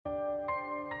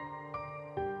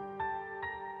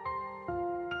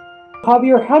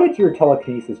Javier, how did your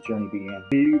telekinesis journey begin?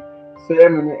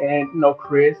 Sam and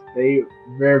Chris, they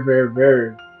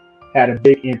very had a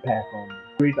big impact on me.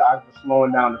 The reason I was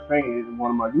slowing down the faint is in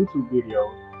one of my YouTube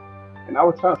videos, and I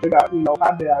was trying to figure out,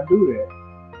 how did I do that?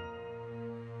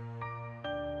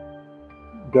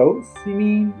 Ghosts, you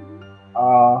mean?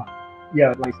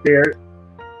 Yeah, like spirits.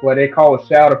 What they call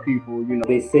shadow people,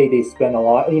 They say they spend a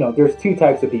lot, there's two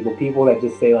types of people. People that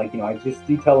just say, like, I just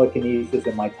do telekinesis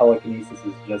and my telekinesis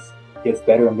gets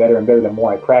better and better and better the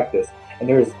more I practice. And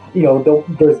there's,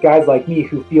 there's guys like me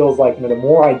who feels like, the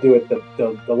more I do it,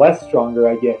 the less stronger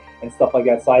I get and stuff like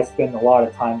that. So I spend a lot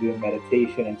of time doing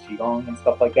meditation and qigong and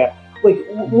stuff like that. Like,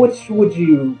 which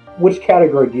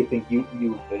category do you think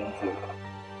you fit into?